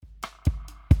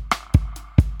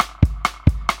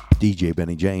DJ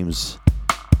Benny James,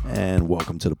 and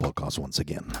welcome to the podcast once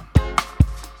again.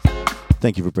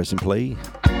 Thank you for pressing play.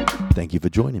 Thank you for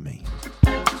joining me.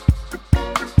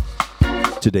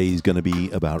 Today's going to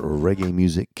be about reggae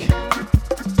music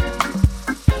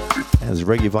as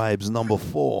Reggae Vibes number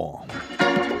 4.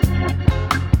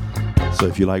 So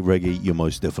if you like reggae, you're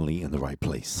most definitely in the right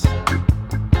place.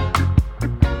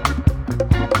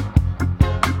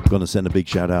 Gonna send a big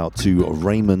shout out to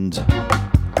Raymond,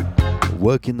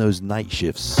 working those night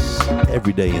shifts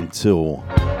every day until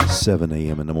 7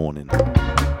 a.m. in the morning.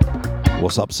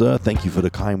 What's up, sir? Thank you for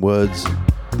the kind words.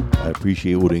 I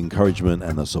appreciate all the encouragement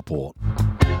and the support.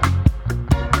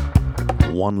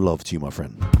 One love to you, my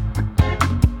friend.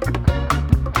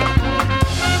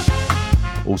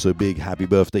 Also, big happy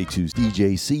birthday to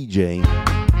DJ CJ,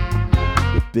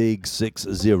 the big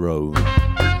 60.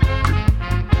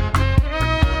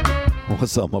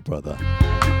 What's up, my brother?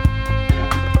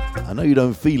 I know you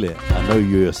don't feel it. I know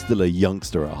you're still a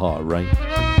youngster at heart, right?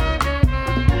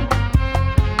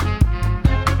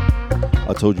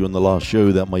 I told you on the last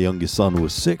show that my youngest son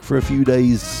was sick for a few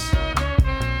days,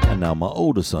 and now my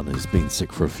older son has been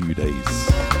sick for a few days.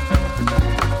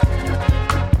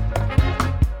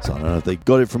 So I don't know if they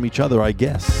got it from each other, I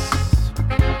guess.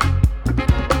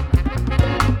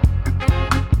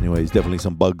 Anyways, definitely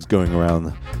some bugs going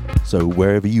around. So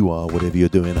wherever you are, whatever you're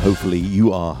doing, hopefully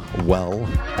you are well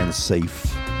and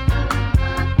safe.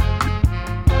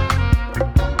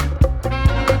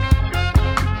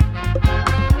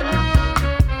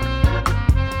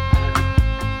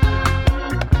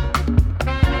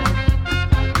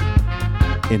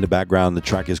 In the background, the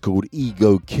track is called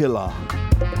Ego Killer.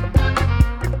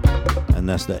 And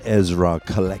that's the Ezra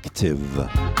Collective.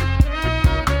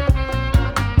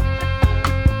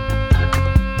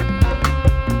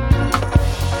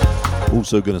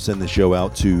 Also going to send the show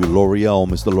out to L'Oreal.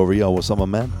 Mr. L'Oreal, what's up, my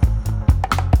man?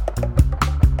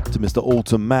 To Mr.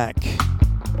 Alton Mac.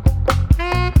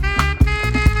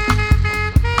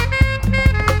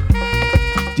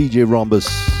 DJ Rhombus.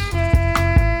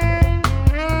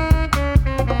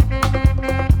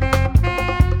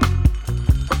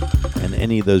 And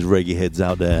any of those reggae heads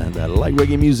out there that like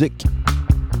reggae music,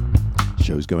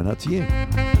 show's going out to you.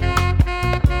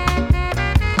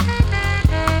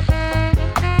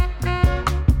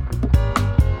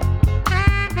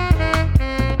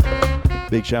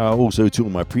 Big shout out also to all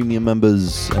my premium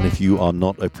members, and if you are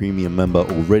not a premium member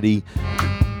already,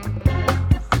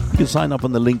 you can sign up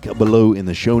on the link below in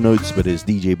the show notes, but it's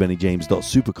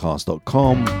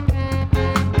djbennyjames.supercast.com,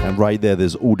 and right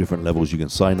there's all different levels you can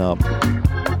sign up,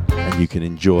 and you can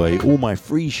enjoy all my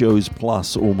free shows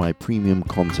plus all my premium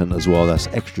content as well. That's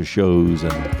extra shows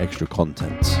and extra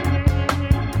content.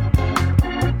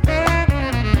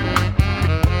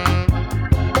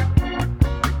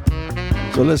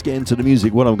 So let's get into the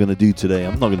music. What I'm going to do today,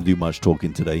 I'm not going to do much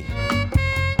talking today.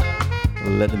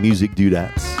 Let the music do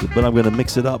that. But I'm going to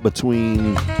mix it up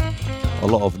between a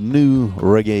lot of new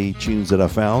reggae tunes that I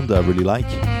found that I really like,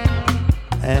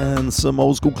 and some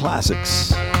old school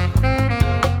classics.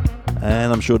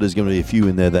 And I'm sure there's going to be a few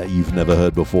in there that you've never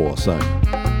heard before. So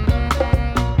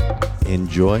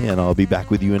enjoy, and I'll be back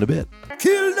with you in a bit.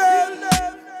 Kill them!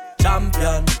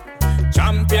 Champion,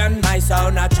 champion, my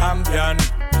sound a champion.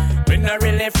 We not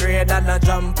really afraid and a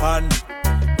jump on.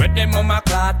 Where the mama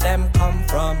cloud them come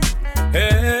from?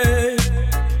 Hey,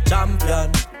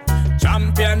 champion,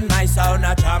 champion, my sound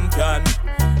a champion.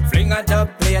 Fling a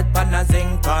dub plate pan a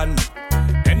zing pan.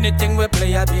 Anything we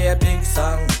play a be a big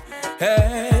song.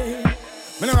 Hey.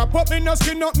 Me no rap up, me no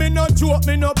skin up, me no joke,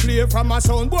 me no play from a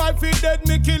sound. Boy, if he dead,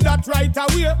 me kill that right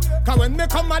away. Cause when me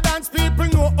come a dance, people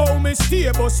know how me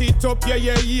stay. Bust it up,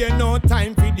 yeah, no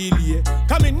time for delay.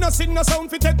 Cause me no sing no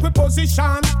sound fi take we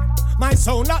position. My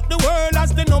sound like the world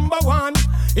as the number one.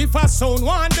 If a sound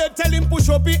one, they tell him push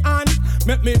up his hand.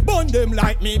 Make me burn them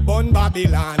like me burn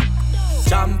Babylon.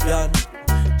 Champion,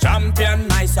 champion,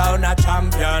 my sound a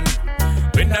champion.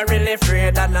 We not really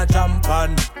afraid and a jump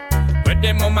on. Where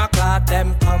the mama cloud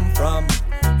them come from?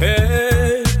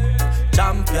 Hey,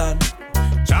 champion,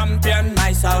 champion,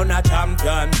 my sound a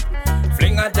champion.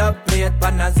 Fling a dub plate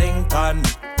pan a zing pan.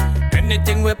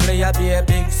 Anything we play a be a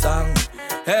big song.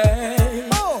 Hey,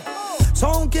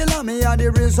 sound killer, me a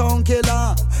the real sound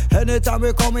killer. Anytime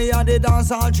we come here, the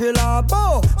dance and thriller.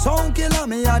 Bo, sound killer,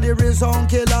 me a the real sound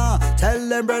killer. Tell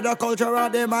them brother culture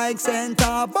at the mic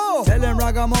center. Bo, tell them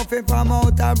ragamuffin from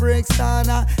out of Brixton.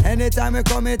 Anytime we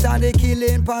come here, the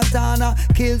killing pattern.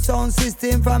 Kill sound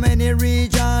system from any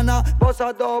region. Boss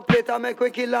a dope plate and make we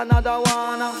kill another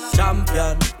one.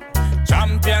 Champion,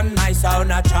 champion, my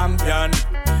sound a champion.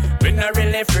 We not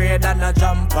really afraid and a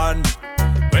jump on.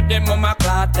 Where the mama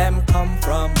cloth them come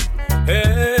from.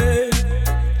 Hey,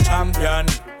 champion,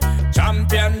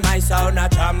 champion, my sound a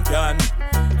champion.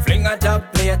 Fling a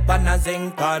dub plate pan a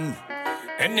zing pan.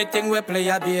 Anything we play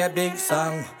a be a big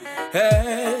song.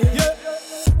 Hey, yeah.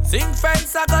 Sing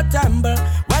friends a go tumble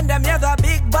when them hear the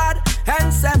big bad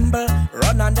ensemble.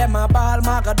 Run on them a ball,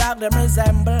 mark a dog them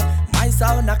resemble. My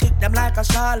sound a kick them like a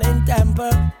Shaolin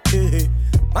temple.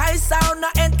 My sound a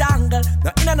entangle,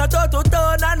 no inna no toe to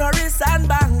toe, no wrist and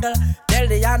bangle. Tell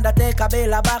the Undertaker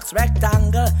build a box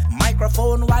rectangle.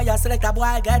 Microphone wire select a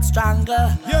boy get strangle.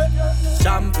 Yeah.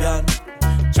 Champion,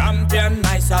 champion,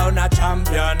 my sound a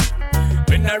champion.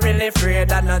 We not really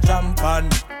afraid and no jump on.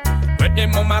 Where the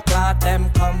mama cloth them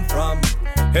come from.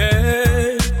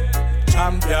 Hey,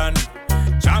 champion,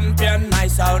 champion, my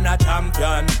sound a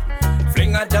champion.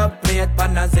 Fling a dub plate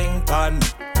pan a zing pan.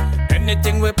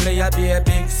 Anything we play a be a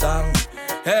big song.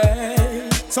 Hey,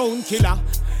 sound killer.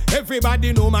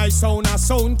 Everybody know my sound a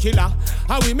sound killer.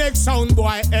 How we make sound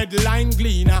boy headline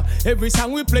gleaner. Every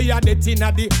song we play a death in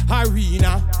a the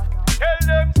arena. Tell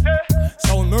them say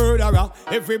sound murderer.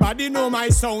 Everybody know my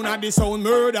sound a the sound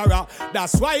murderer.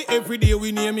 That's why every day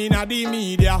we name in a the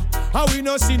media. How we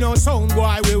no see no sound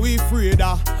boy where we afraid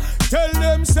of. Tell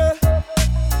them say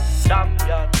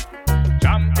champion,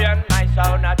 champion, my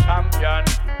sound a champion.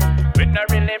 We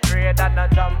not really afraid and no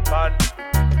jump on.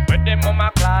 Where the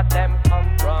mama cloth them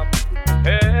come from.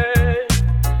 Hey,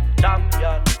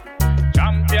 champion,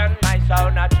 champion, my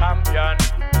sound a champion.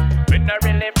 We not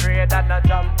really afraid and no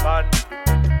jump on.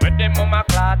 Where the mama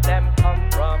cloth them come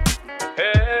from.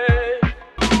 Hey,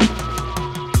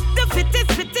 the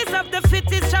fittest of the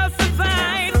fittest shall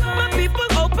survive. My people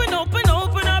open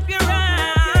up your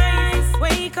eyes.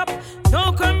 Wake up,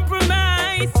 no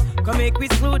compromise. Come make we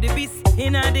slow the beast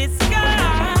in a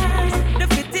disguise. The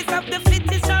fittest of the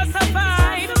fittest shall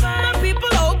survive. My people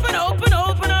open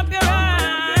up your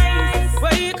eyes.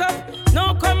 Wake up,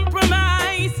 no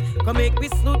compromise. Come make we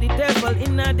slow the devil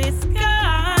in a disguise.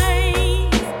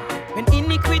 When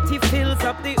iniquity fills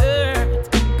up the earth,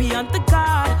 beyond the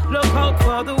God, look out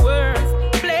for the worst.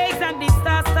 Plagues and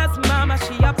disasters, mama,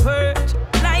 she a purge.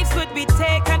 Lives would be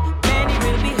taken, many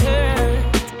will be hurt.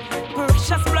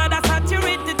 Precious blood has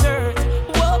saturated the dirt.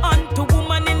 Woe unto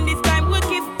woman in this time will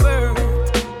give birth.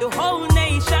 The whole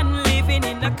nation living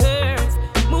in a curse,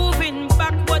 moving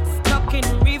backwards, stuck in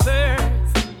reverse.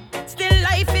 Still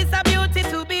life is a beauty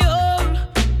to behold.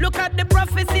 Look at the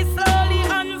prophecy slowly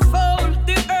unfold.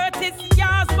 The earth is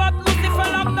yours, but Lucifer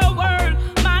of the world.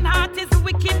 Man heart is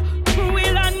wicked,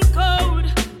 cruel and cold.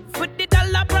 For the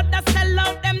dollar brother sell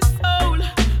out them soul.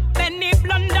 Many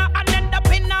blunder and end up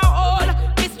in a hole.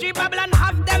 Mystery Babylon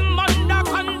have them under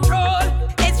control.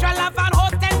 Israel have an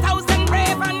host 10,000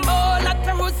 brave and bold. At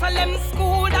Jerusalem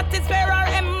school, that is where our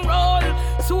enroll.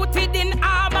 Suited in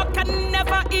armor can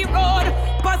never erode.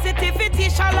 Positivity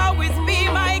shall always be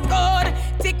my code.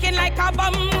 Ticking like a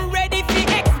bomb, ready to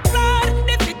explode.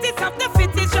 The fittest of the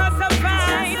fittest shall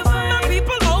survive. My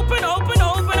people open up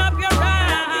your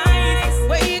eyes.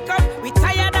 Wake up, we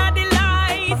tired of the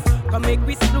lies. Come make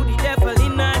we slew the devil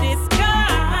in a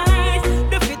disguise.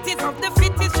 The fittest of the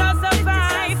fittest shall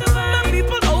survive. My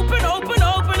people open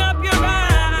up your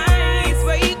eyes.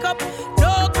 Wake up,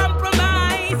 no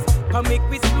compromise. Come make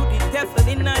we slew the devil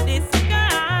in a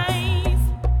disguise.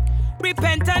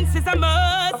 Repentance is a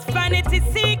must. Vanity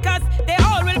seekers, they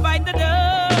all will bite the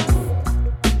dust.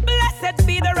 Blessed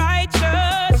be the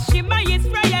righteous. Shema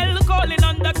Israel calling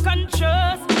on the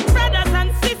conscious. Brothers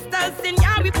and sisters, in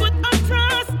Yah we put our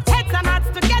trust. Heads and hearts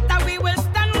together, we will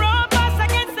stand robust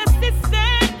against the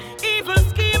system. Evil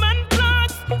scheme and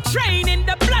plots. Draining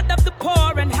the blood of the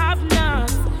poor and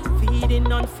have-nots.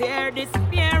 Feeding unfair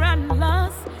despair and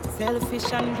lust.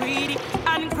 Selfish and greedy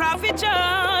and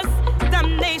covetous.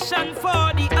 Damnation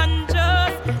for the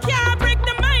unjust. Can't break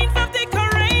the minds of the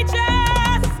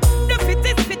courageous. The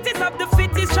fittest of the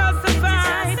fittest shall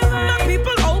survive. My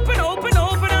people open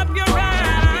up your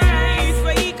eyes.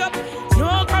 Wake up,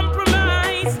 no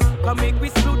compromise. Come make we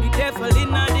slew the devil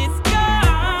in a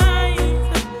disguise.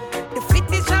 The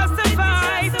fittest shall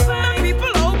survive. My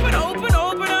people open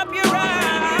up your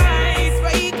eyes.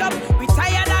 Wake up, we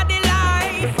tired of the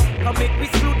lies. Come make we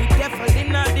slew the devil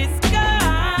in a disguise.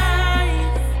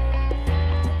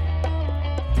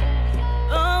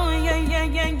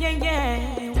 Yeah.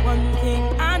 One thing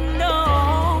I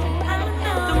know,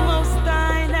 the Most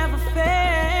High never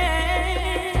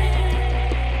fails.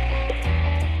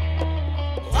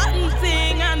 One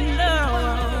thing I know,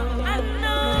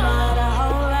 no matter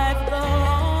how life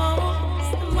goes,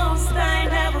 the Most High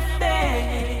never fails.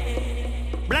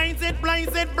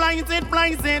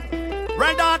 Blinds it.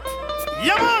 Red hot.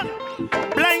 Yeah, man.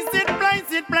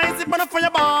 blaze it, burn a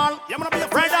fireball. Yeah, man, be a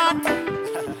red hot.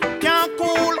 Can't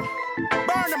cool.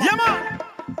 Burn them. Yeah, man.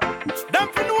 Them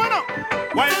for no one.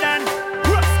 Well then,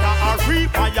 Rasta a real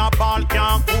fireball.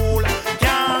 Can't cool.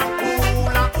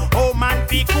 Oh man,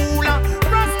 be cooler.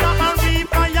 Rasta a real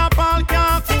fireball.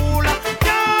 Can't cool.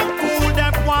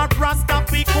 Them want Rasta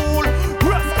be cool.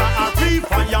 Rasta a real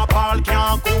fireball.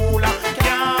 Can't cool.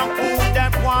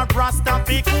 Them want Rasta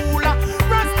be cooler.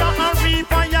 Rasta a real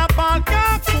fireball.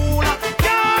 Can't cool.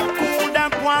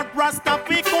 Them want Rasta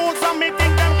be cool. So me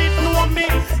think them did know me.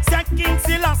 Say King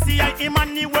Selassie,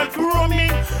 Emmanuel grow me.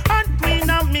 And Queen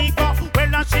Amiga,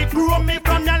 well and she grew me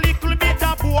from a little bit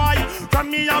of boy. From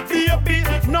me a baby,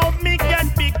 now me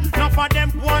get big. Now for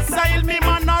them want style me,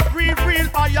 man a real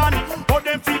iron. How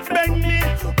them fit bend me,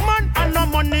 man and no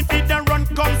money fit them run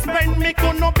come spend me.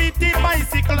 Gonna beat the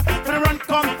bicycle, for the run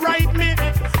come ride me.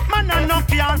 Man and no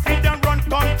car fit them run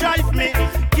come drive me.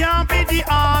 Can't be the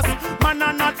ass, man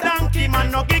and no donkey.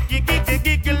 Man no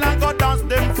giggle and go dance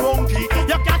them funky.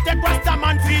 You can't take Rasta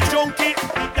man feel junkie.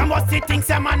 You must see things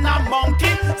a man a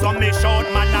monkey. So me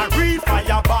shout man a real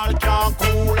fireball can't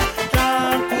cool.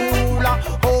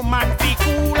 Oh man be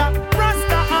cooler.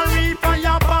 Rasta a real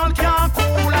fireball can't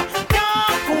cool.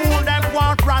 Them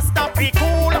want Rasta be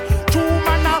cool. True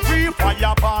man a real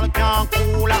fireball can't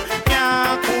cool.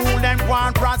 Them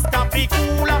want Rasta be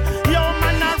cool. Yo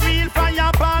man a real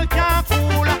fireball can't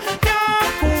cool.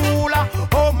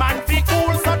 Oh man be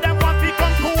cool. So them want be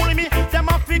come cool me. Them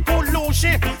a be cool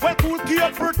Lucy. Well cool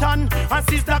Kate Burton and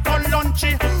Sister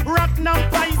Colunchy. Rocknam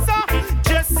Paisa,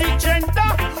 Jesse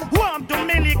Gender. Want to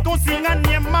Meliko sing and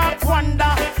name Mark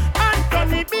Wanda.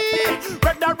 Anthony B.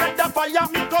 Redda fire.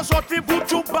 Me go shot fi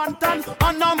Buju Banton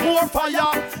and a more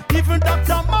fire. Even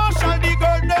Dr. Marshall the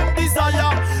girl them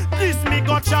desire. This me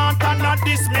go chant and not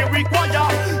this me require.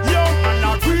 Yo man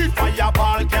a real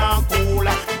fireball can't cool.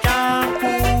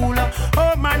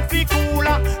 Oh man fi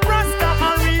cooler. Rasta a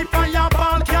real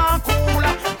fireball can't cool.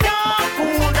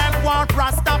 Them want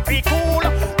Rasta fi cool.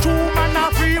 True man a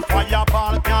real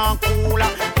fireball can't cool.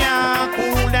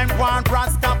 Them want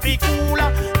Rasta fi cool.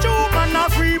 True man a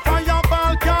real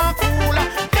fireball can't cool.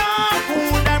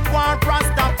 Them want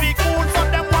Rasta fi cool. So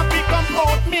them want fi come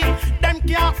out me. Them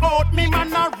can't out me.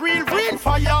 Man a real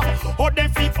fire. Oh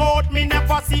them fi out me.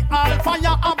 Never see all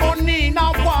fire.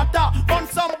 Abonina water. Burn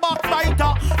some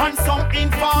backbiter and some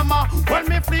informer. When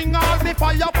me fling all me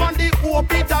fire on the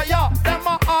Opie Daya. Them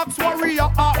a ask warrior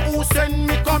who send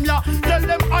me come here. Tell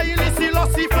them Haile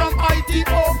Selassie from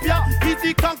Ethiopia. He's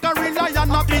the conquering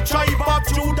lion of the tribe of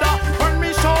Judah. When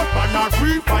me shout man a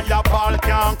real fireball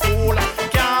can't cool.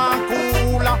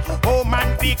 Oh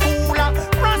man be cooler.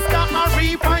 Rasta a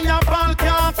real fireball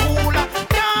can't cool.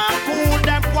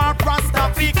 Them want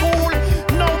Rasta be cool.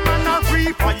 No man a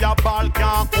real fireball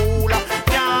can't cool.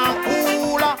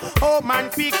 Oh man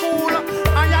be cool.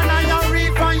 I a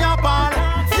real fireball.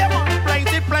 Yeah man,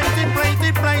 blaze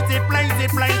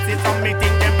it. Some me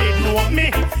think them did know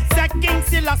me. Say King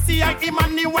Selassie,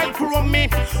 Emmanuel grow me.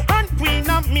 And Queen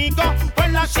Amiga,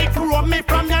 well she grow me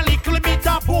from a little bit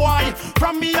of boy.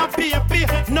 From me a baby,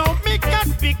 now me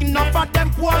get big enough for them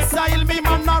poor style me.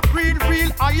 Man a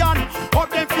real iron. How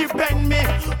them fi bend me.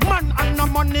 Man and no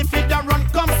money fi the run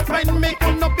come spend me.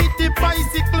 Gonna beat the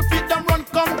bicycle fi the run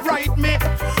come ride me.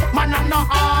 Man a no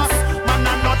ass, man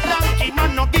a no donkey.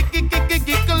 Man no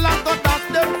giggle and go dance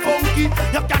them funky.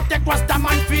 You can't take Rasta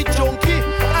man fi junkie.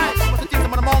 Aye, what's the thing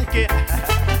about a monkey?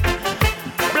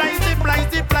 Blaze it.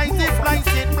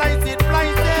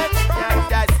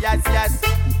 Yes.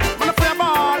 Man a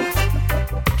fireball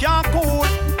can't cool.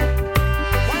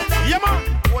 Yeah man,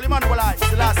 holy man will I.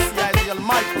 Selassie is the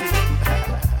Almighty.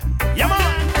 Yeah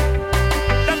man,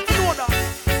 them know that.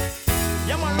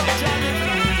 Yeah man,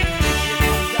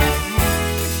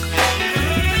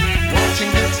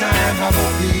 watching the time how the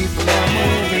people are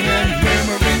moving and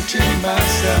murmuring to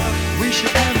myself, wish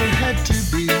it never had to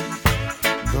be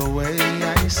the way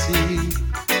I see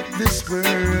this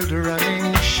world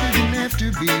running. Shouldn't have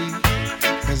to be,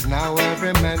 'cause now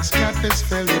every man's cup is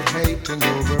filled with hate and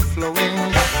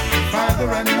overflowing.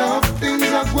 Father, I love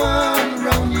things are going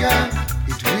wrong, yeah.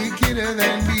 It's wickeder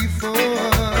than before.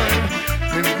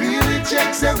 We really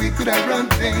checked that we could have run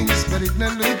things, but it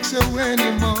not look so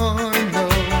anymore, no.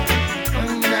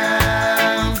 Come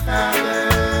down,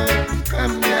 Father,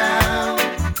 come down.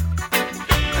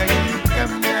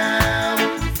 Come down,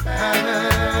 Father,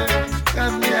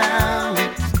 come down.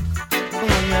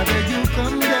 Oh, I beg you,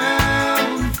 come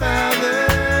down,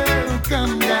 Father,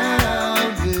 come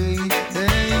down, hey,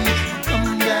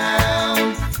 come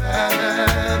down,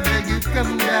 Father, beg you,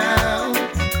 come down.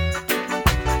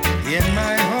 In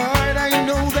my heart, I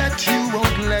know that you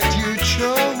won't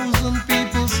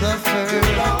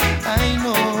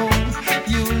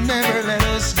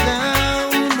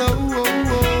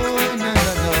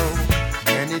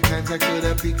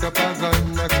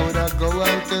not go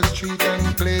out the street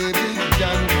and play big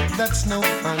gun. That's no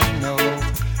fun, no.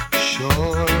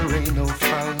 Sure ain't no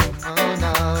fun, oh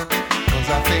no. 'Cause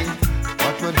I think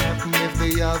what would happen if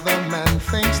the other man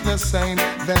thinks the same?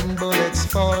 Then bullets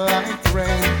fall like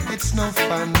rain. It's no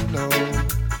fun, no.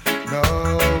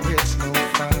 No, it's no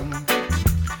fun.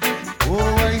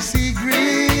 Oh, I see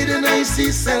greed and I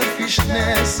see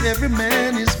selfishness. Every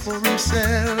man is for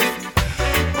himself.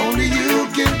 Only you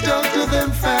can talk to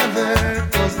them, Father,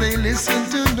 'cause they listen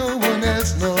to no one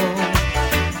else, no.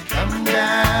 Come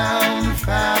down,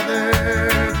 Father,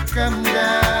 come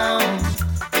down.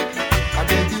 I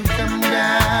beg you, come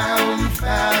down,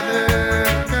 Father,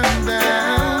 come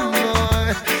down,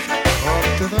 Lord. Talk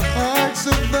to the hearts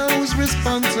of those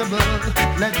responsible.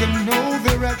 Let them know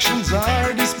their actions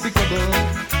are despicable.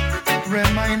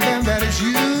 Remind them that it's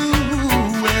you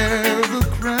who wear the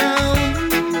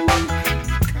crown.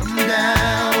 Come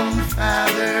down,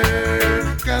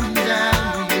 Father, come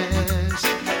down, yes.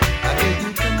 I beg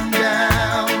you, come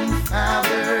down,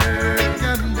 Father,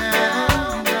 come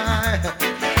down.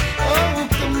 Oh,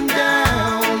 come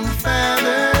down,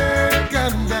 Father,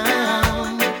 come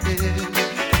down, yes.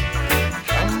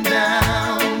 Come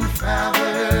down,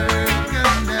 Father,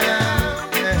 come down,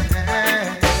 yeah.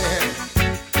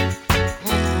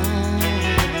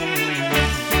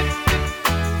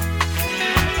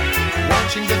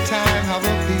 Watching the time, how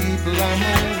the people are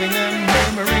moving and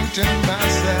murmuring to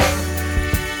myself.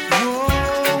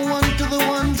 Woe unto the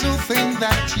ones who think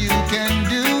that you can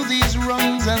do these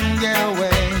wrongs and get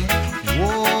away.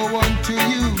 Woe unto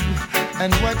you,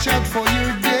 and watch out for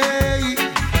your day.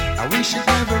 I wish it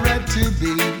never had to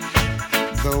be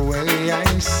the way I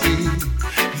see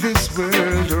this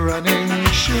world running.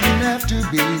 Shouldn't have to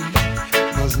be,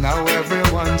 'cause now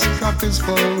everyone's cup is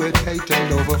full with hate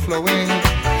and overflowing.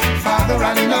 Father,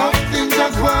 I know things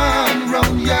are going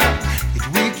wrong, yeah. It's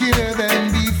wickeder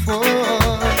than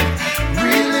before.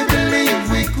 Really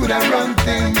believe we could have run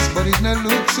things, but it not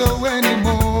look so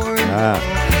anymore.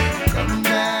 Come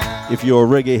down. If you're a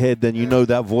reggae head, then you know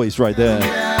that voice right there.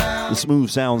 The smooth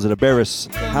sounds of the Beres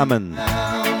Hammond.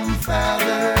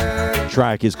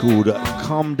 Track is called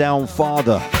Come Down,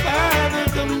 Father.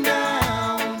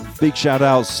 Big shout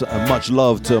outs and much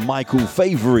love to Michael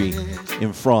Favory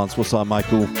in France. What's up,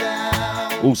 Michael?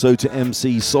 Also to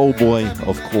MC Soulboy,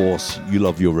 of course, you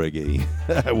love your reggae,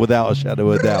 without a shadow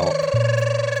of a doubt.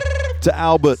 To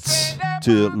Albert,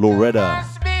 to Loretta,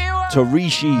 to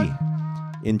Rishi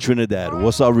in Trinidad.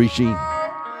 What's up, Rishi?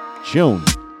 Tune.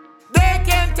 They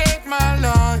can take my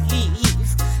life,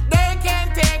 they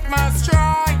can take my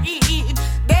stride,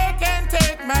 they can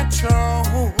take my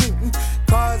throne,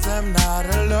 'cause I'm not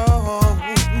alone.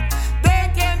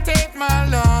 They can take my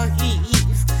life,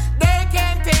 they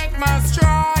can take my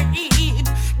stride,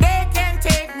 they can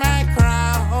take my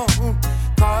crown,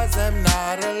 'cause I'm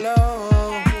not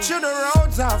alone. To the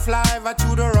roads of life,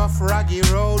 to the rough, rugged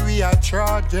road we are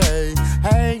trudging.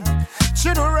 Hey,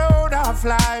 to the road of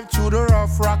life, to the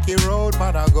rough, rocky road,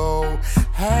 man, I go.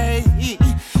 Hey,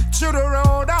 to the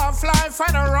road of life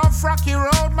and the rough, rocky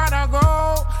road, man, I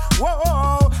go.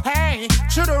 Whoa, hey,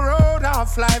 to the road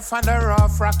of life and the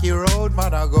rough, rocky road,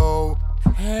 man, I go.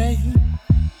 Hey,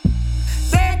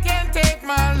 they can take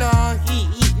my life,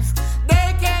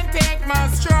 they can take my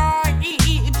stride,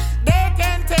 they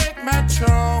can take my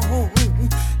throne,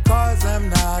 'cause I'm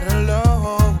not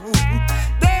alone.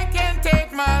 They can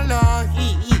take my life,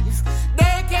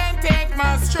 they can take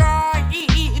my stride,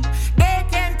 they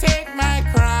can take my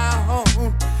crown,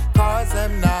 'cause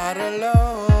I'm not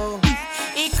alone.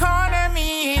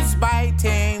 Economy is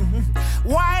biting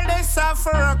while they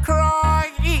suffer a cry.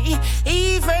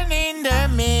 Even in the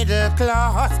middle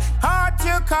class, hard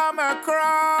to come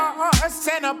across.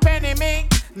 Send a penny me,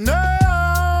 no,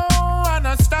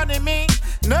 understanding me,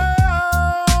 no,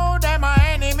 them my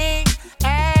enemy.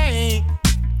 Hey,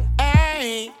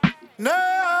 hey, no.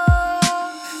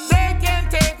 They can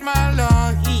take my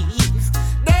life,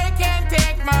 they can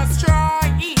take my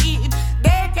stride,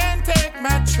 they can take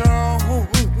my throne,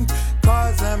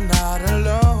 'cause I'm not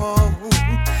alone.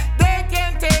 They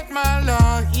can take my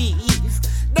life,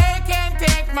 they can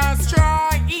take my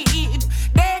stride,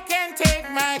 they can take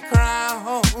my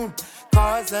crown,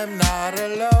 'cause I'm not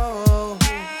alone.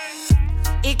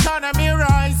 Economy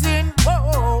rising,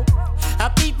 oh,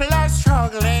 people are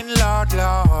struggling, Lord,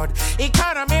 Lord.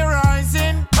 Economy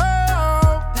rising,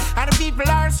 oh, and the people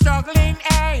are struggling,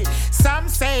 hey. Some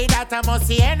say that I must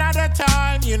see another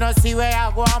time. You know, see where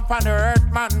I go up on the earth,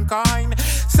 mankind.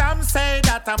 Some say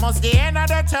that I must see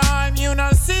another time. You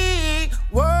know, see,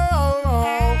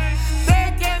 whoa.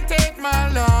 They can take my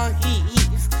life,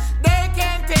 they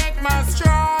can take my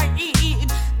stride,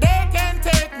 they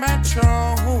my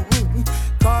throne,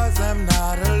 'cause I'm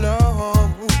not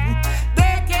alone.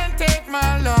 They can take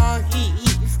my life,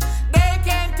 they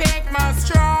can take my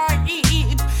stride,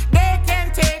 they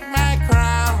can take my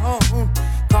crown,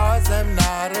 'cause I'm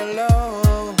not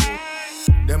alone.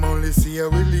 Them only see how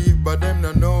we live, but them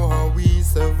don't know how we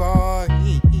survive.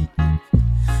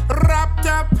 Wrapped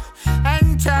up and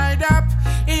tied up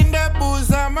in the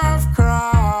bosom of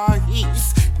Christ.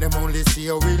 Them only see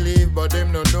how we live, but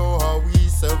them don't know how we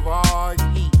survive.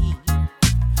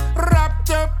 Wrapped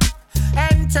up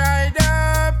and tied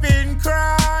up in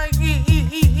Christ.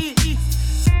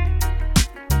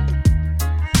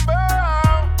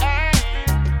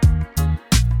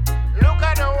 Look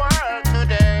at the world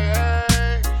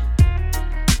today.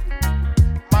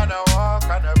 Man, I walk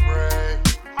and I pray.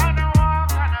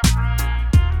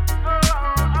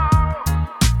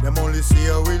 Them only see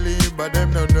how we live, but them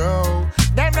don't know.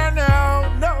 Them don't know,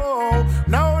 no,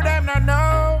 no, them don't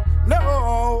know, no,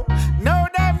 no,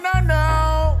 them don't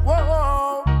know.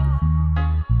 Whoa.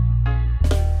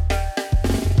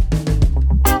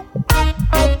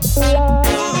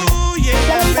 Ooh,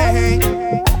 yeah, man.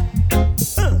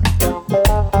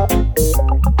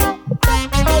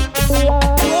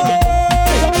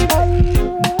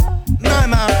 No,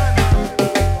 man.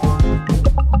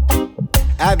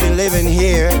 I've been living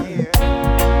here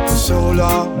for so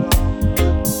long,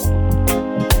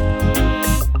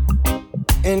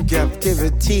 in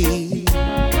captivity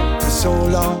for so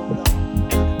long,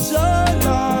 so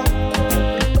long.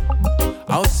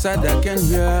 Outside I can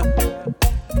hear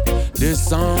the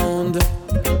sound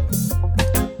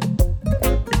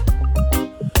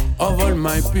of all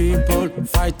my people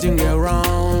fighting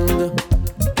around.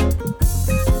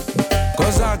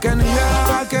 'Cause I can hear,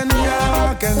 I can hear,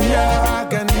 I can hear, I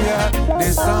can hear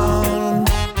the sound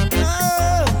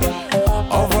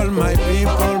of all my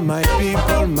people, my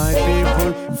people, my people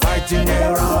fighting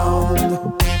around.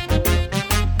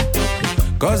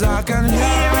 'Cause I can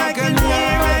hear, I can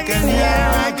hear, I can hear,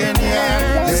 I can hear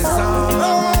the sound.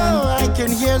 I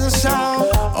can hear the sound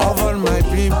of all my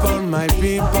people, my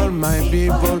people, my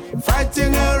people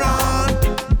fighting around.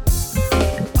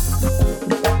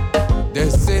 They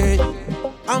say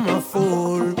I'm a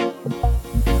fool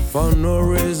for no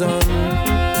reason,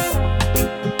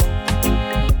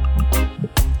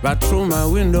 but through my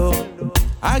window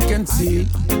I can see,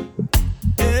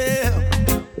 yeah,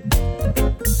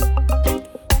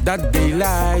 that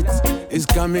daylight is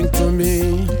coming to me.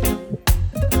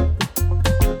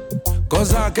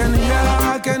 'Cause I can hear,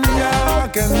 I can hear, I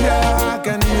can hear, I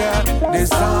can hear the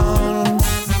sound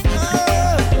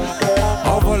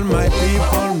of all my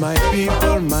people, my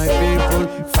people, my people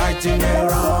fighting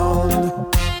around.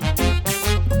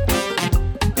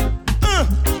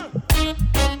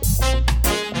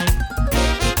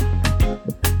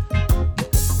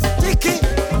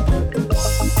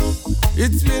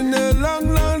 It's been a long,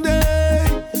 long day.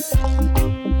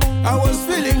 I was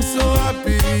feeling so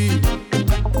happy.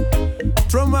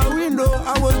 From my window,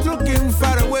 I was looking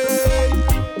far away.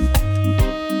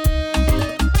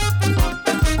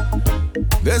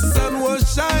 The sun was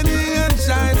shining and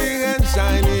shining and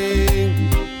shining.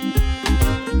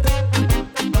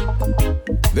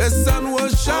 The sun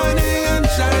was shining and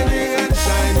shining and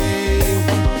shining.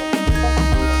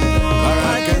 But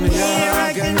I can hear,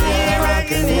 I can hear, I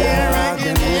can hear, I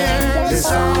can hear the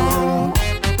sound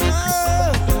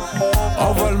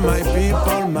of all my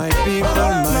people, my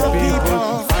people, my people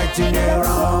fighting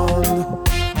around.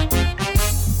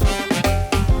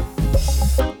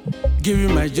 Give you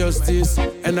my justice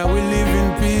and I will live in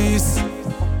peace.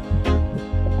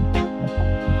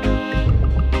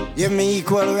 Give me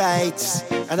equal rights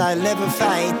and I'll never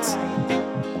fight.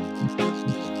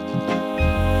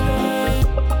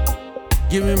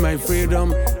 Give me my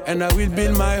freedom and I will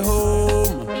build my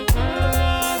home.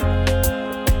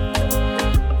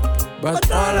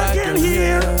 But all I can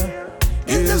hear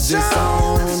is the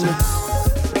sound.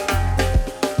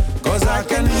 'Cause I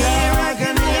can hear, I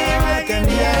can hear, I can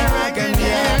hear, I can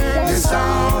hear the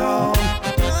sound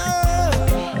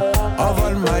of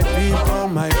all my people,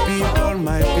 my people,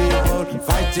 my people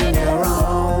fighting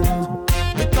around.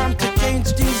 We come to change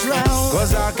these rounds.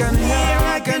 'Cause I can hear,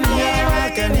 I can hear, I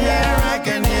can hear, I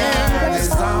can hear the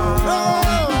sound.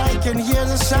 I can hear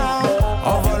the sound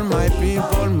of all my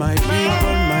people, my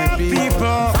people, my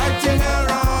people fighting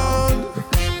around.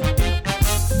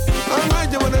 I'm not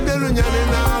going to tell you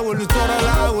now, will you tell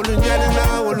her, will you tell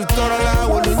her, will you tell her,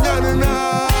 will you tell her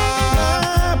now?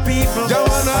 People,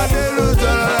 Joanna, will you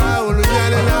tell her, will you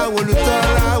tell her, will you tell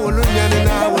her, will you tell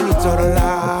her, will you tell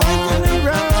her?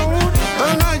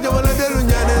 I'm not going to tell you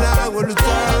now, will you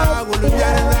tell her, will you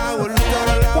tell her, will you tell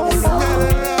her, will you tell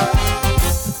her?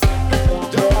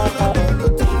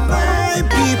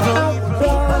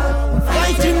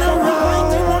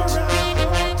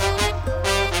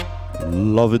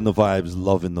 Loving the vibes,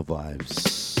 loving the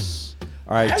vibes.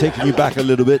 All right, taking you back a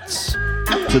little bit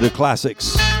to the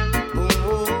classics.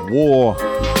 War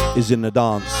is in the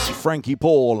dance. Frankie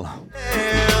Paul.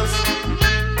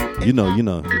 You know.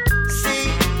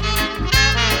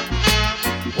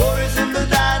 War is in the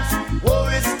dance,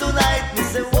 war is tonight. We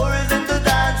say war is in the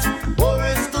dance, war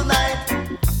is tonight.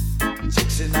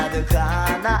 Chicks in the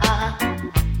corner,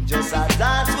 just a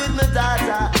dance with my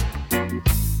daughter.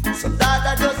 Some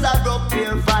daughter just a broke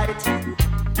beer fight.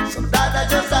 Some daughter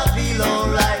just a feel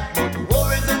alright. But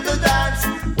war is in the dance,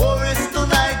 war is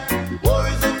tonight. War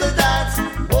is in the dance,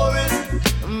 war is.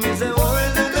 Me say war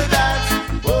is in the dance,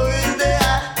 war is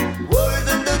there. War is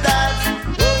in the dance,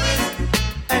 war is.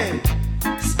 Hey,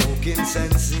 smoking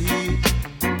sensei.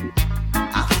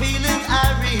 I'm feeling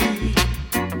irate.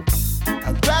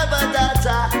 I grab a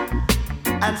daughter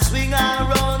and swing her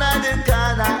around at the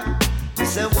corner. Me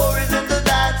say war is in the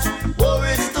dance, war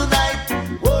is tonight.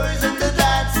 War is in the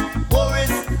dance, war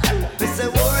is. Me say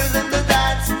war is in the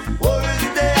dance, war is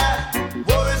there.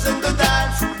 War is in the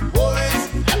dance, war is.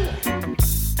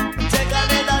 Take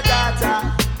another daughter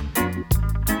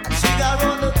and swing her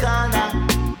around the corner.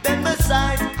 Then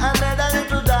beside another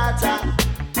little daughter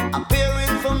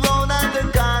appearing from round at the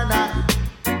corner.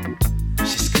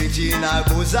 She screeching in her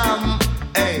bosom,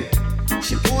 hey.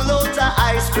 She pull out her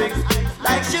ice cream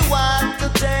like she want to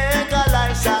take a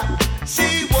life shot.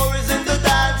 See, war is in the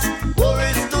dance, war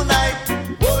is tonight.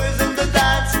 War is in the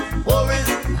dance, war is.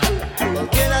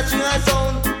 Volcano swing a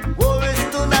sound, war is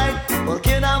tonight.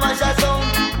 Volcano mash a sound,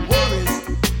 war is.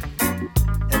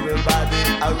 Everybody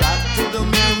a rock to the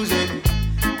music.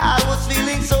 I was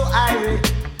feeling so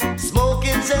irate,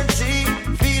 smoking sensei,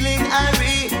 feeling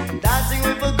irate, dancing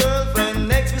with a girlfriend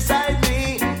next beside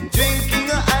me, drinking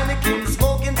a Heineken,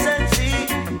 smoking sensei,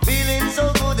 feeling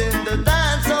so good in the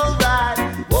dance, alright.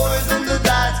 War is in the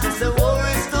dance, cause the war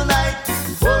is tonight.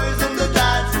 War is in the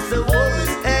dance, cause the war is,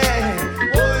 eh.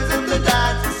 War is in the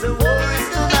dance, cause the war is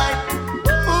tonight.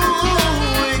 Ooh,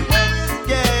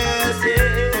 yes, yeah.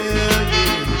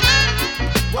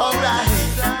 Alright.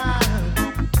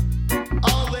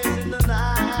 Always in the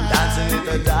night, dancing with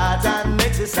the dot and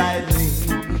next beside me.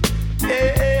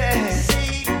 Yeah,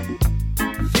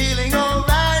 feeling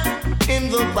alright in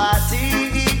the party.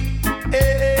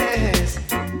 Yes,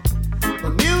 the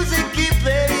music keep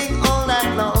playing all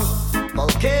night long.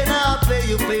 Volcano, play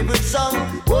your favorite song.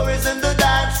 War is in the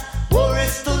dance, war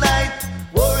is tonight.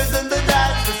 War is in the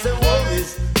dance, I say war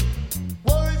is.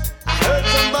 War is. I heard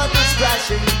some buttons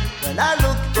crashing. When I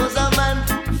looked, was a man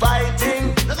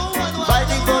fighting,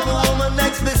 fighting for the woman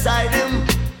next beside him.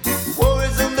 War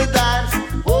is in the dance,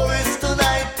 war is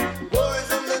tonight. War is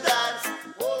in the dance,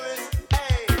 war is,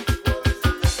 hey.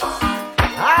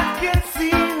 I can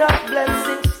see enough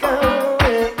blessings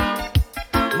coming.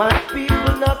 My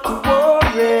people not to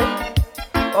worry.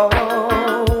 Oh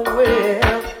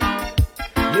well,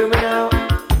 hear me now.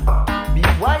 Be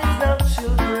wise now,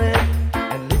 children,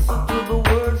 and listen to the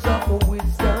words of the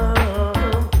wisdom.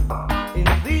 In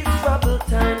these troubled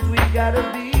times, we gotta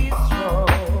be strong.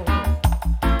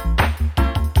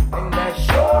 And as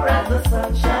sure as the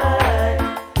sunshine,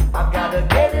 I've gotta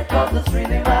get it 'cause it's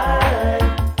really mine.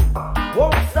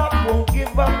 Won't stop, won't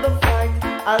give up the fight.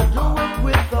 I'll do it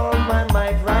with all my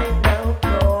might right now,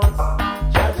 'cause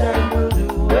Jaja will do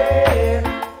it.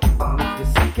 And if you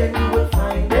seek and you will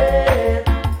find it.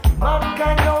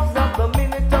 Mankind knows not the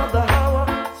minute or the hour,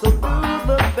 so do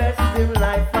the best in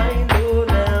life. I know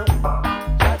now.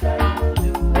 Jaja will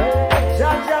do it.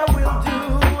 Jaja will do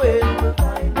it. Will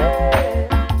find it.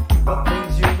 The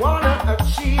things you wanna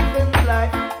achieve in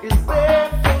life is there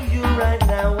for you right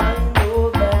now. I know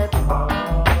that.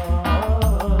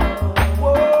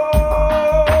 Whoa,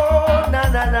 na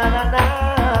na na na na.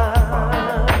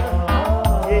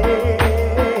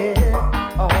 Yeah.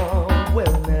 Oh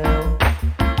well now.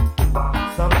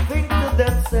 Some think to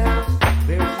themselves,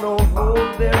 there's no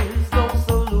hope, there is no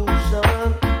solution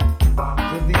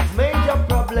to these major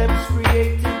problems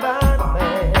created by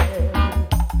man.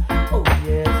 Oh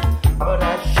yes, but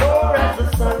as sure as the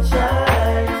sun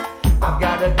shines, I've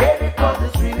gotta get it 'cause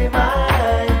it's really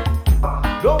mine.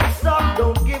 Don't stop,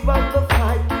 don't give up the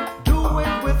fight. Do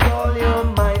it with all your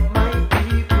might, my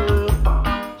people.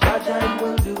 Jaja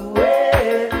will do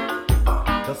it.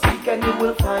 Just seek and you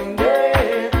will find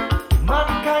it.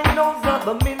 Mankind knows not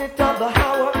the minute or the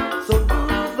hour, so do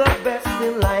the best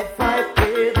in life. I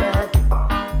pray that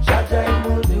Jaja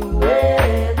will do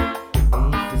it.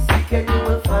 If you seek and you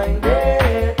will find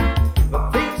it. The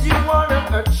things you wanna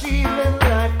achieve in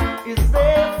life is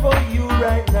there for you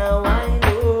right now. I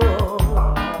know.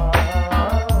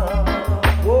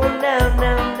 Oh, now,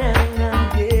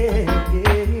 yeah,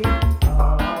 yeah.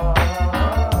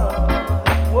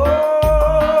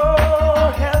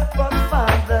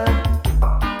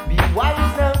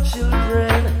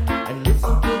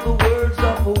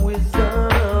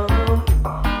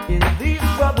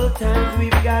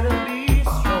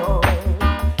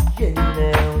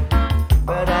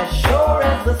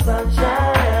 as the sun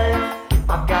shines.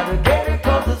 I gotta get it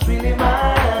 'cause it's really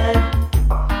mine.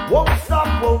 Won't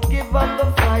stop, won't give up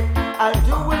the fight. I'll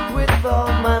do it with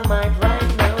all my might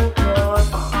right now, 'cause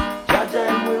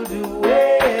Jah will do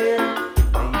it.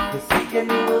 If you seek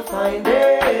and you will find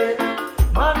it.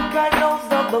 Mankind knows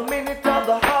not the minute or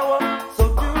the hour, so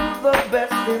do the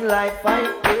best in life. I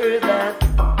hear that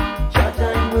Jah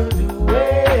will do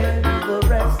it. Do the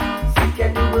rest, seek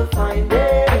and you will find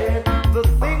it. The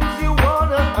things you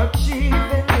wanna achieve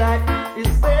in life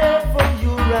is there for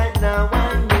you right now. I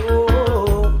know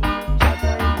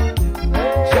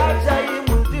Jah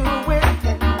will do it,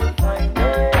 and you will find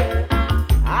it.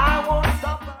 I won't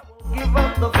stop, I won't give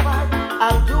up the fight.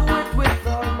 I'll do it with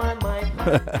all my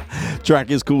might. Track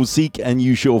is called Seek and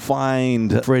You Shall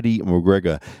Find. Freddie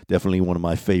McGregor, definitely one of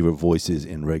my favorite voices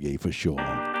in reggae for sure.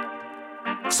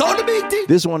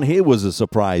 This one here was a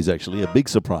surprise, actually, a big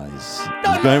surprise.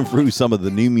 I was going through some of the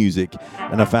new music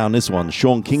and I found this one,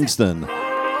 Sean Kingston,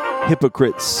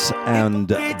 Hypocrites and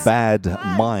Bad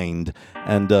Mind.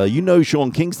 And you know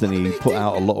Sean Kingston, he put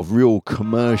out a lot of real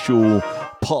commercial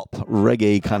pop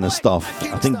reggae kind of stuff.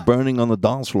 I think Burning on the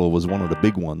Dance Floor was one of the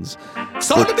big ones.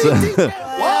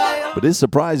 But this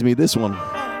surprised me, this one.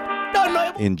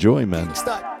 Enjoy, man.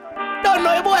 Don't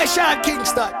know your boy Sean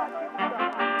Kingston.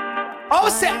 Oh,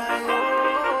 say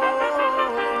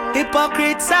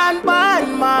hypocrites and bad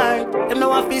mind. Them no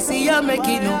want to see you make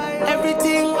it no.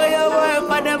 Everything where you work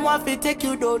for them want to take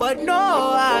you down. But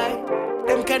no,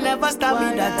 them can never stop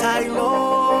me that I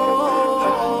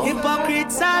know.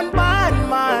 Hypocrites and bad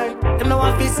mind. Them no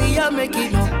want to see you make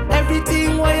it no.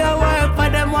 Everything where you work for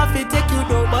them want to take you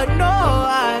down. But no,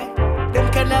 them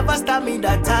can never stop me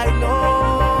that I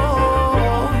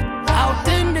know. Out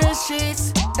in the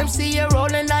streets, them see you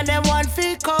rolling and them want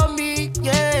to call me,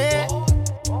 yeah.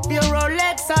 Your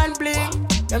Rolex and bling,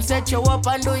 them set you up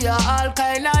and do your all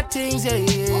kind of things,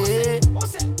 yeah.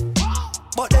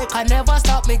 But they can never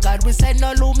stop me, God, we said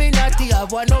no Illuminati.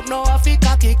 I've one up now,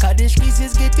 Africa kick, the streets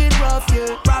is getting rough,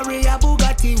 yeah. Rari a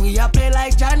Bugatti, we a play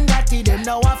like John Gotti. Them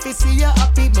now want to see you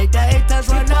happy, make the haters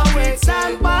run away.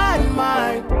 And bad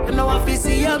mind, them now want to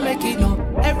see you make it no.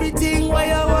 Everything where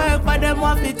you work for them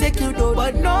want to take you down.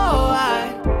 But no,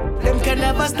 them can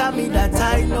never stop me, that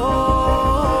I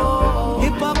know.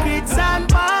 Hypocrites and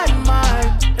bad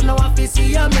mind, them no want to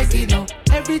see you make it no.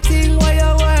 Everything where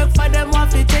you work for them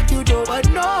want to take you down. But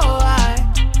no,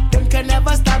 them can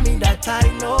never stop me, that I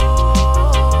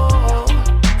know.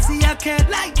 See, I can't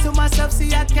lie to myself,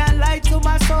 see, I can't lie to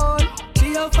my soul.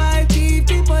 305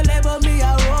 people label me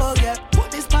a rogue, yeah.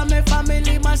 Put this for my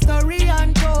family, my story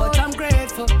untold. But I'm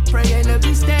grateful, praying to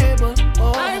be stable.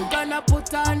 Oh, I'm gonna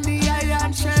put on the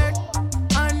iron shirt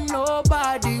and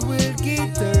nobody will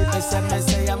get hurt. I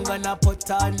say I'm gonna put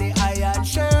on the iron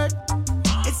shirt.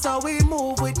 It's how we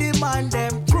move with the man,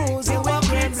 them cruising with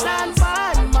grits and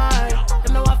bad mind.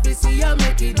 Them no want to see you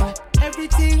make it no.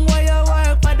 Everything where you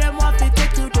work for them want to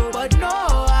take you to. But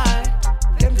no,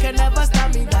 them can never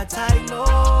stop me, that I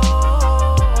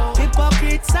know.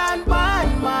 Hypocrites and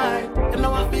bad mind, them no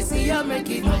want to see you make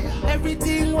it no.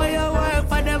 Everything where you work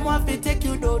for them want to take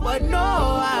you down. But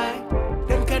no,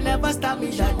 them can never stop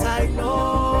me, that I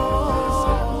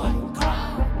know.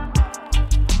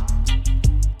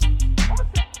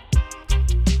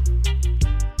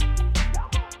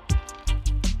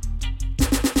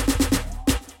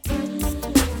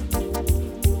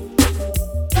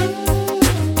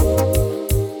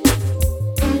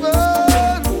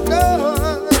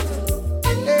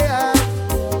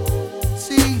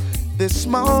 This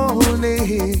morning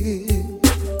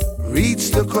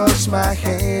reached across my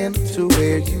hand to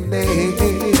where you lay.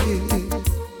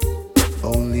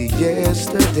 Only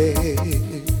yesterday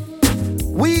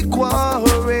we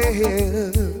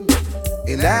quarreled,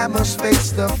 and I must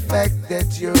face the fact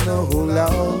that you're no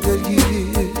longer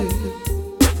here.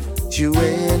 You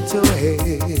went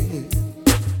away.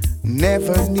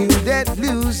 Never knew that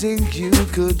losing you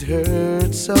could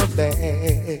hurt so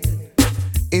bad.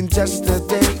 In just a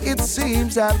day, it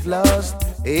seems I've lost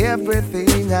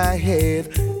everything I had.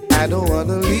 I don't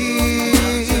wanna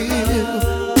leave.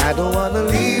 I don't wanna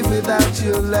leave without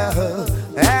your love.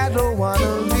 I don't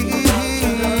wanna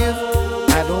leave.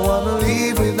 I don't wanna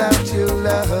leave without your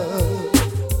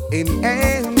love. In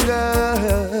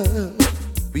anger,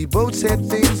 we both said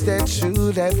things that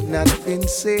should have not been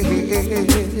said.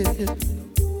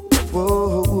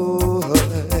 Whoa.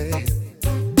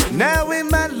 Now in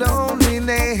my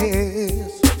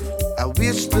loneliness, I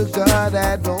wish to God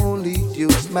I'd only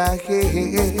used my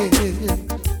head.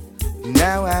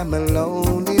 Now I'm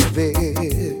alone in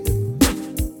bed.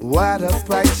 What a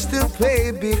price to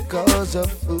pay because of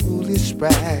foolish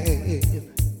pride.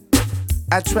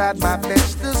 I tried my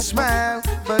best to smile,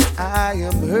 but I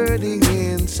am hurting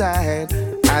inside.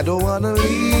 I don't wanna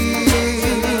leave.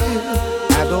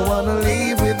 I don't wanna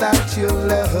leave without your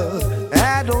love.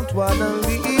 I don't wanna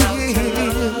leave.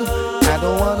 I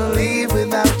don't wanna leave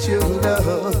without your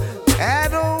love. I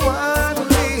don't wanna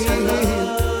leave.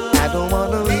 I don't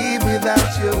wanna leave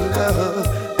without your love.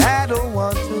 I don't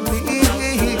want to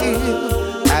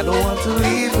leave. I don't want to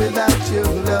leave without your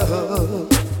love.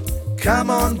 Come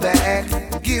on back,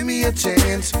 give me a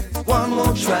chance, one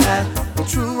more try.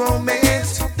 True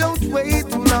romance, don't wait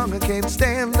too long, I can't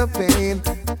stand the pain.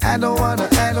 I don't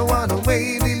wanna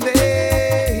wait in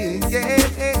vain.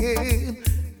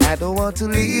 I don't want to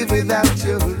leave without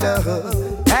your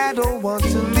love. I don't want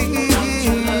to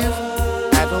leave.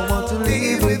 I don't want to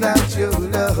leave without your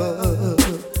love.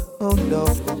 Oh no.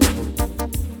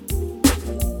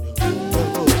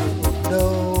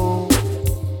 No.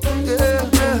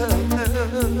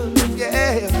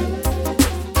 Yeah.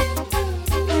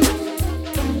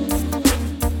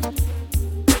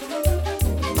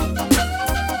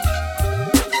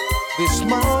 This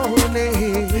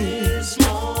morning,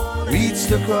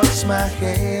 reached across my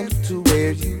hand to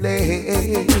where you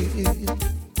lay.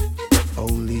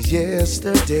 Only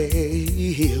yesterday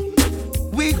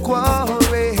we quarreled,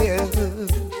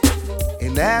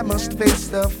 and I must face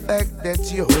the fact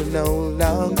that you're no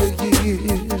longer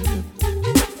here.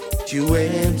 You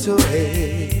went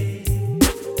away.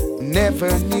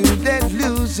 Never knew that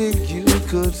losing you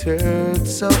could hurt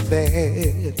so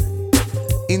bad.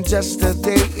 In just a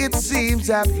day, it seems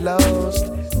I've lost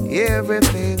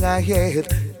everything I had.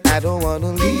 I don't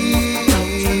wanna leave.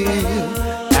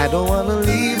 I don't wanna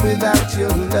leave without your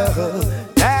love.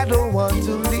 I don't want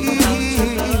to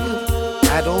leave.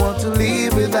 I don't want to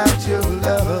leave without your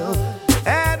love.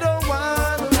 I don't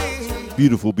want to leave.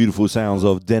 Beautiful, beautiful sounds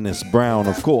of Dennis Brown,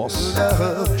 of course.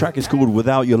 The track is called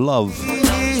Without Your Love.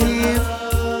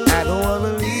 I don't want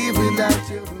to leave without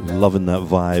your love. Loving that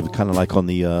vibe, kind of like on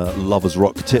the Lovers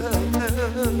Rock tip.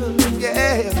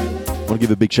 Yeah. I want to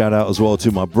give a big shout out as well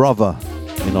to my brother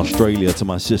in Australia, to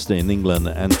my sister in England,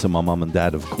 and to my mum and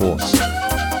dad, of course.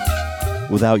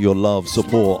 Without your love,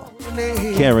 support,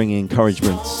 caring,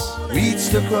 encouragements,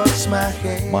 Reached across my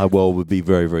hand. my world would be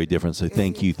very, very different. So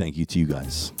thank you to you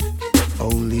guys.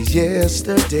 Only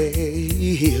yesterday.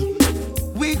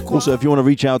 Also, if you want to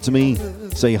reach out to me,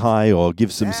 say hi or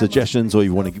give some suggestions, or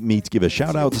you want me to give a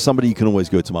shout out to somebody, you can always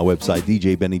go to my website,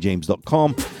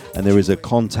 djbennyjames.com, and there is a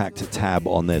contact tab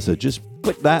on there. So just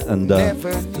click that and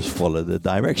just follow the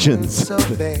directions.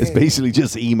 It's basically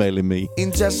just emailing me.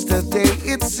 In just a day,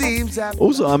 it seems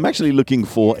Also, I'm actually looking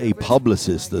for a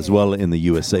publicist as well in the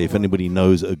USA. If anybody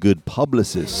knows a good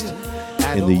publicist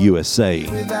in the USA,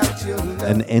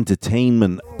 an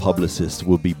entertainment publicist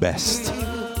would be best.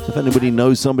 So if anybody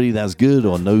knows somebody that's good,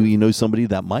 or you know somebody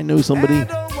that might know somebody,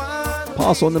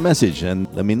 pass on the message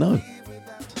and let me know.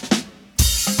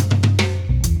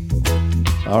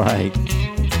 All right.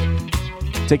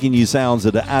 Taking you sounds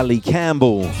of the Ali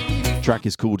Campbell. The track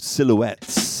is called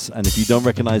Silhouettes. And if you don't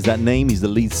recognize that name, he's the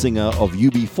lead singer of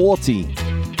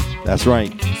UB40. That's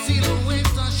right.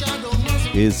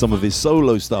 Here's some of his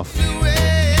solo stuff.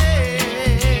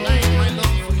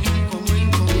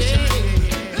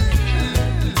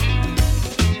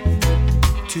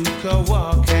 Took a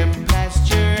walk and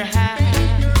pasture high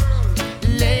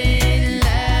late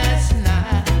last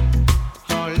night.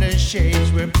 All the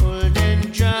shades were pulled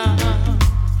and drawn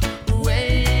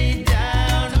way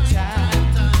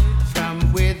downtown.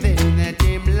 From within the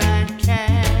dim light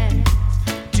cast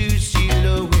two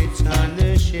silhouettes on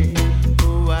the shade.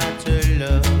 Oh, what a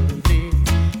lovely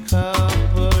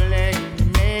couple they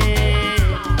made.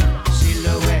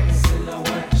 Silhouette,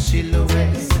 silhouette,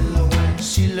 silhouette, silhouette,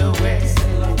 silhouette.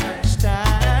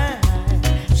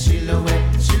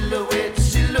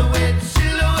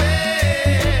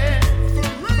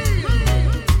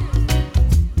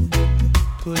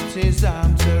 His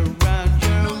arms around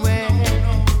your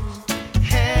waist,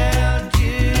 held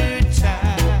you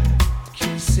tight,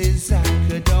 kisses I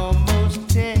could almost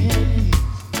taste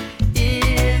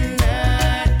in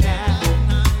the night,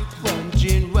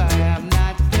 wondering why I'm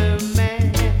not the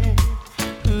man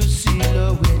whose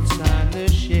silhouette's on the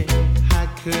shelf.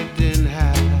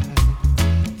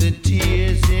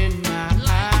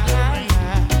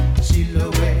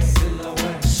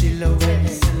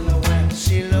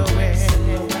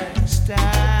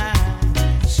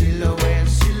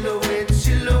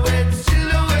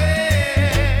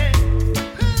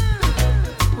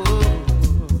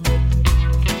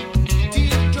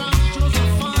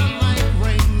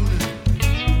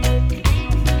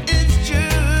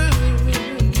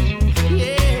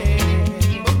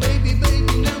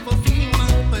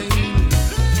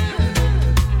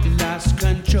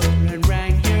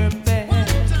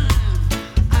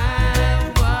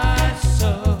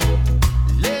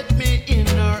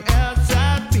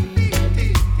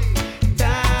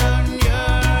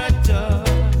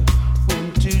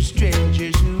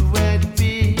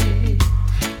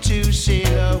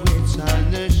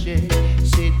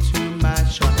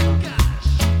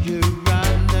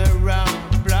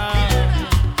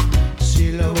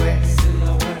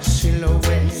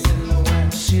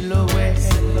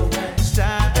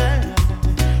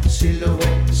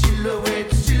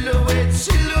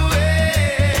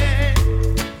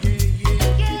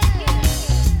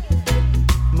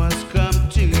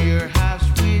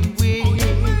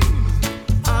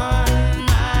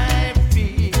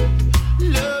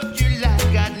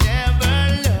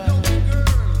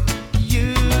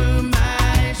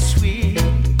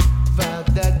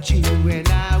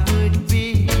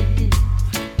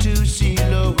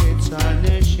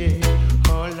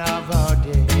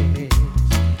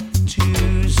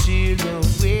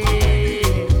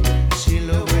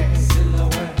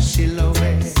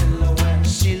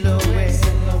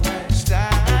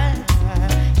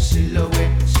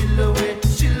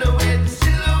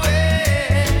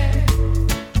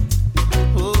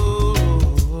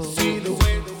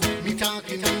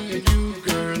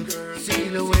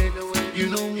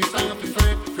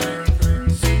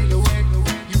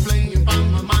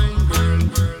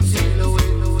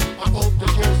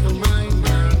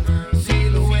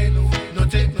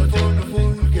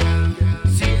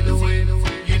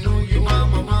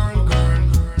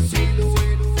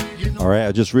 right,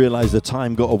 I just realized the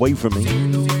time got away from me.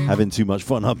 Having too much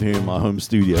fun up here in my home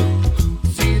studio.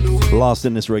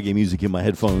 Blasting this reggae music in my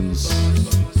headphones.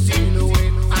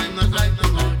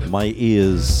 My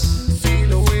ears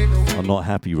are not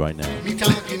happy right now.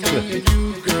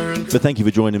 But thank you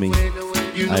for joining me.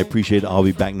 I appreciate it. I'll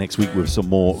be back next week with some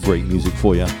more great music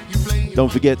for you.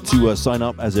 Don't forget to sign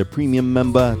up as a premium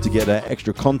member to get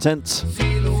extra content.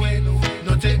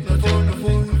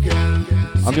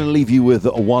 I'm going to leave you with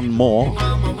one more.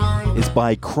 It's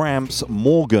by Cramps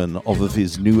Morgan off of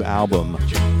his new album.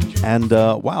 And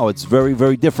wow, it's very,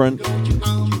 very different.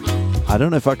 I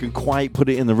don't know if I can quite put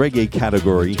it in the reggae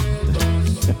category.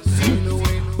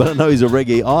 But I know he's a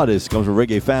reggae artist, comes from a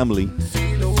reggae family.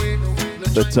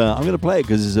 But I'm going to play it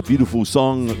because it's a beautiful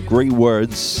song, great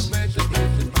words.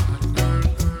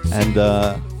 And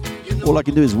all I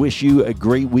can do is wish you a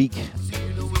great week,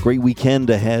 great weekend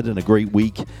ahead and a great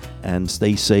week. And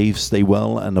stay safe, stay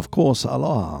well, and of course,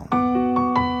 aloha.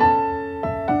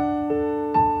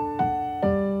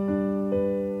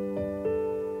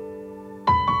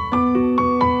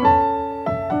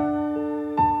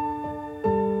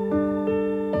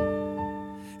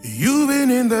 You've been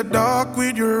in the dark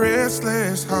with your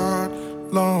restless heart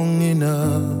long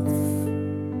enough,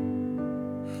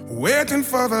 waiting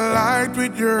for the light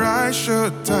with your eyes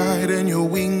shut tight and your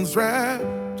wings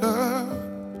wrapped up.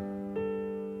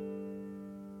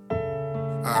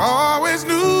 I always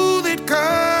knew there'd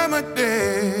come a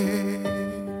day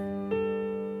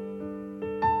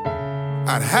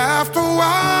I'd have to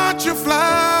watch you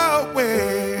fly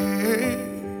away.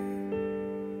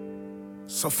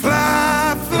 So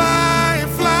fly, fly,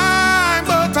 fly,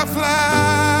 butterfly.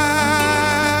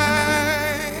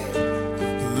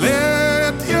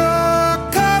 Let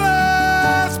your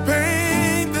colors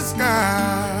paint the sky.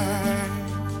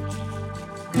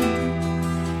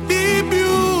 Be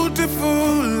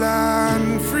beautiful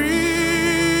and free,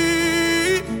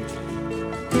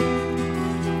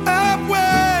 up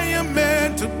where you're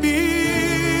meant to be.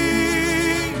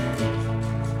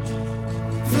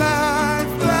 Fly,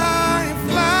 fly,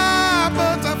 fly,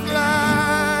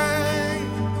 butterfly.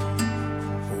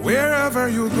 Wherever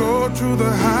you go, through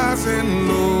the highs and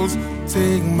lows,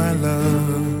 take my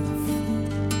love.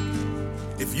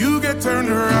 If you get turned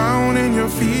around and you're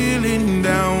feeling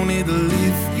down, it'll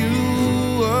lift